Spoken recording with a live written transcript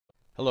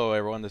Hello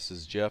everyone, this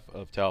is Jeff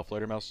of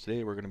TAOFLEDERMAUS.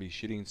 Today we're going to be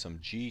shooting some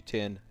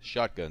G10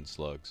 shotgun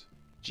slugs.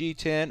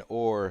 G10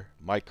 or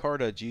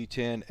micarta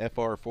G10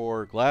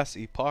 FR4 glass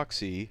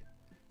epoxy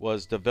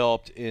was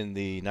developed in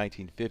the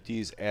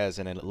 1950s as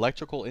an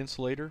electrical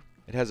insulator.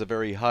 It has a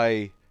very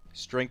high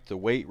strength to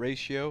weight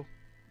ratio.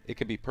 It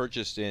can be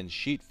purchased in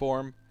sheet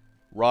form,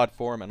 rod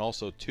form, and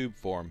also tube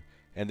form,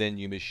 and then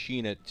you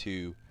machine it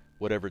to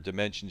whatever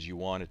dimensions you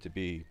want it to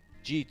be.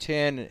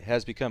 G10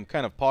 has become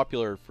kind of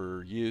popular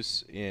for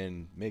use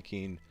in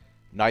making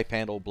knife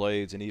handle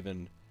blades and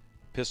even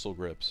pistol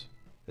grips.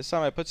 This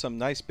time I put some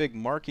nice big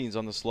markings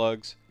on the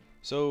slugs,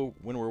 so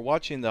when we're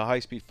watching the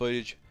high-speed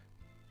footage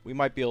we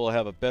might be able to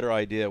have a better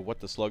idea of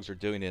what the slugs are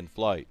doing in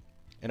flight.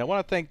 And I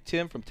want to thank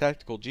Tim from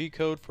Tactical G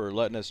Code for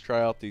letting us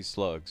try out these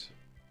slugs.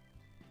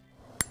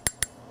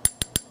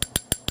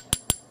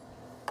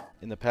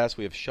 In the past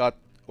we have shot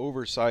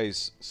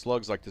oversized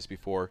slugs like this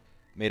before,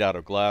 made out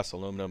of glass,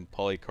 aluminum,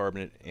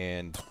 polycarbonate,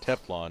 and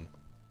Teflon,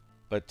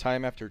 but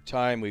time after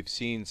time we've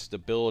seen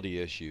stability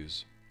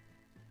issues.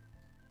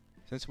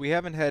 Since we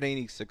haven't had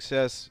any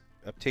success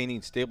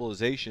obtaining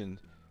stabilization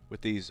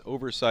with these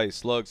oversized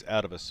slugs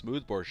out of a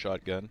smoothbore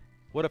shotgun,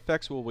 what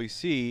effects will we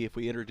see if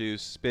we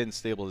introduce spin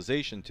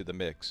stabilization to the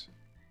mix?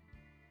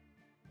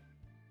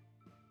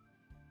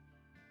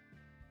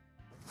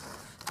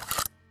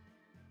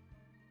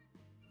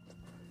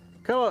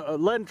 Come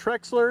on, Len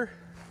Trexler.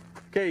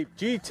 Okay,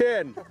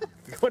 G10.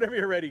 Whenever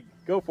you're ready,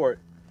 go for it.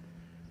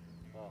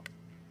 Oh.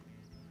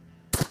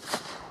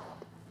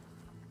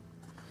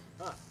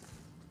 Huh.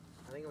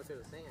 I think it went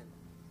through the sand.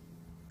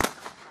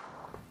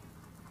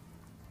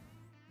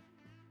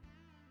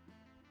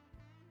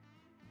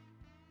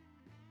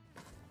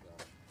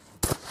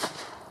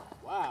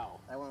 Wow.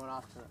 That one went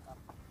off to the up.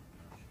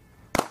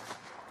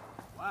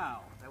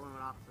 Wow. That one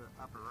went off to the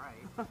upper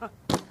right.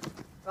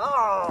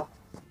 Oh!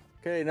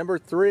 Okay, number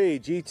 3,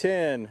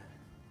 G10.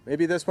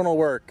 Maybe this one will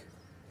work.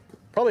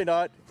 Probably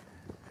not.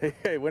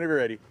 Hey, whenever you're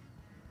ready.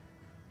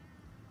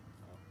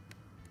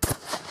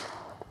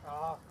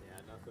 Oh. Yeah,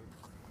 nothing.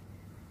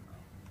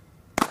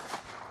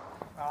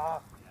 Oh.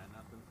 Yeah,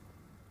 nothing.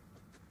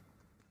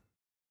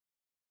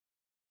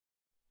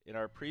 In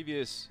our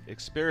previous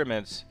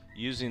experiments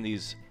using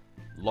these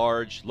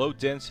large,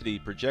 low-density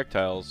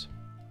projectiles,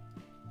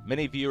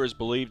 many viewers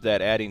believed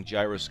that adding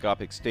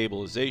gyroscopic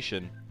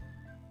stabilization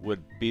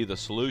would be the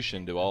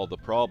solution to all the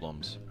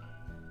problems.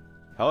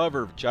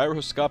 However,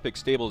 gyroscopic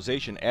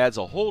stabilization adds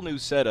a whole new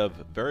set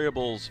of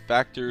variables,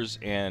 factors,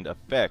 and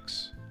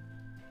effects.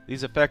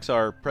 These effects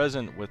are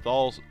present with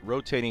all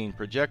rotating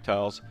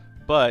projectiles,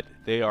 but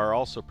they are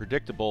also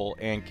predictable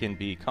and can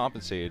be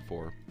compensated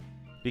for.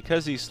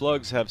 Because these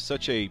slugs have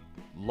such a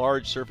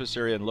large surface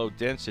area and low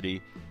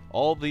density,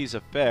 all these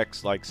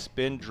effects like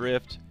spin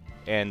drift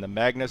and the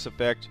Magnus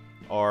effect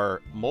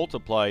are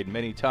multiplied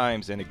many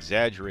times and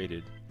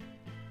exaggerated.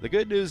 The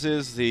good news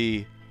is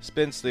the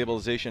spin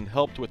stabilization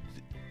helped with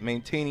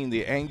maintaining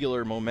the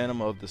angular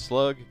momentum of the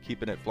slug,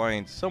 keeping it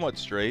flying somewhat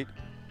straight,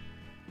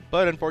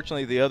 but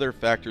unfortunately the other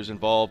factors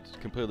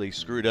involved completely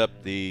screwed up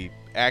the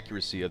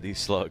accuracy of these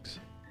slugs.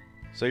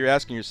 So you're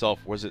asking yourself,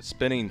 was it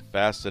spinning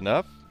fast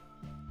enough?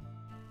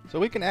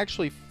 So we can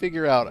actually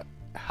figure out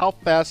how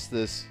fast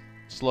this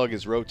slug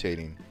is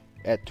rotating.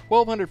 At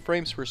 1200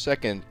 frames per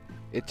second,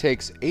 it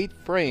takes 8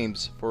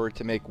 frames for it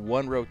to make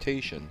one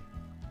rotation.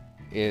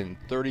 In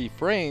 30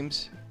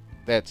 frames,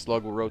 that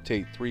slug will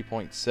rotate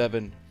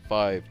 3.75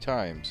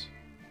 times.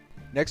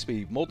 Next,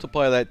 we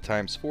multiply that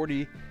times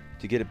 40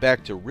 to get it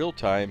back to real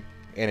time,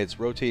 and it's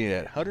rotating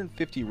at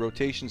 150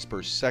 rotations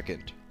per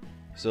second.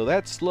 So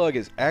that slug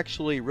is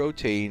actually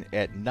rotating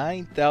at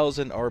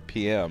 9,000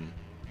 RPM.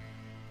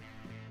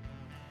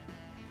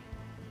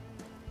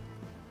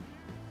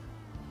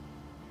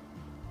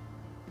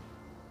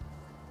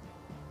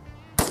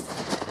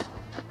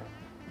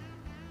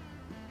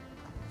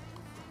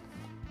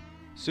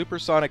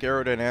 Supersonic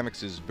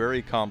aerodynamics is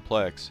very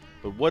complex,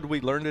 but what did we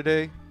learn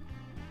today?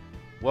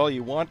 Well,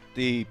 you want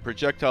the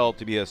projectile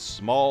to be as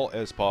small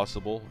as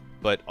possible,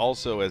 but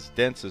also as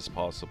dense as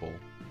possible.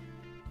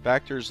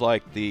 Factors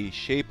like the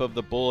shape of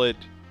the bullet,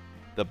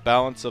 the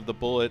balance of the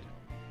bullet,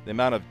 the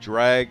amount of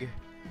drag,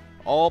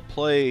 all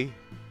play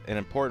an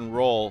important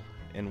role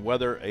in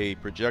whether a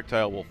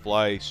projectile will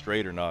fly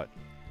straight or not.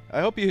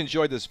 I hope you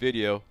enjoyed this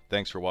video.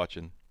 Thanks for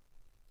watching.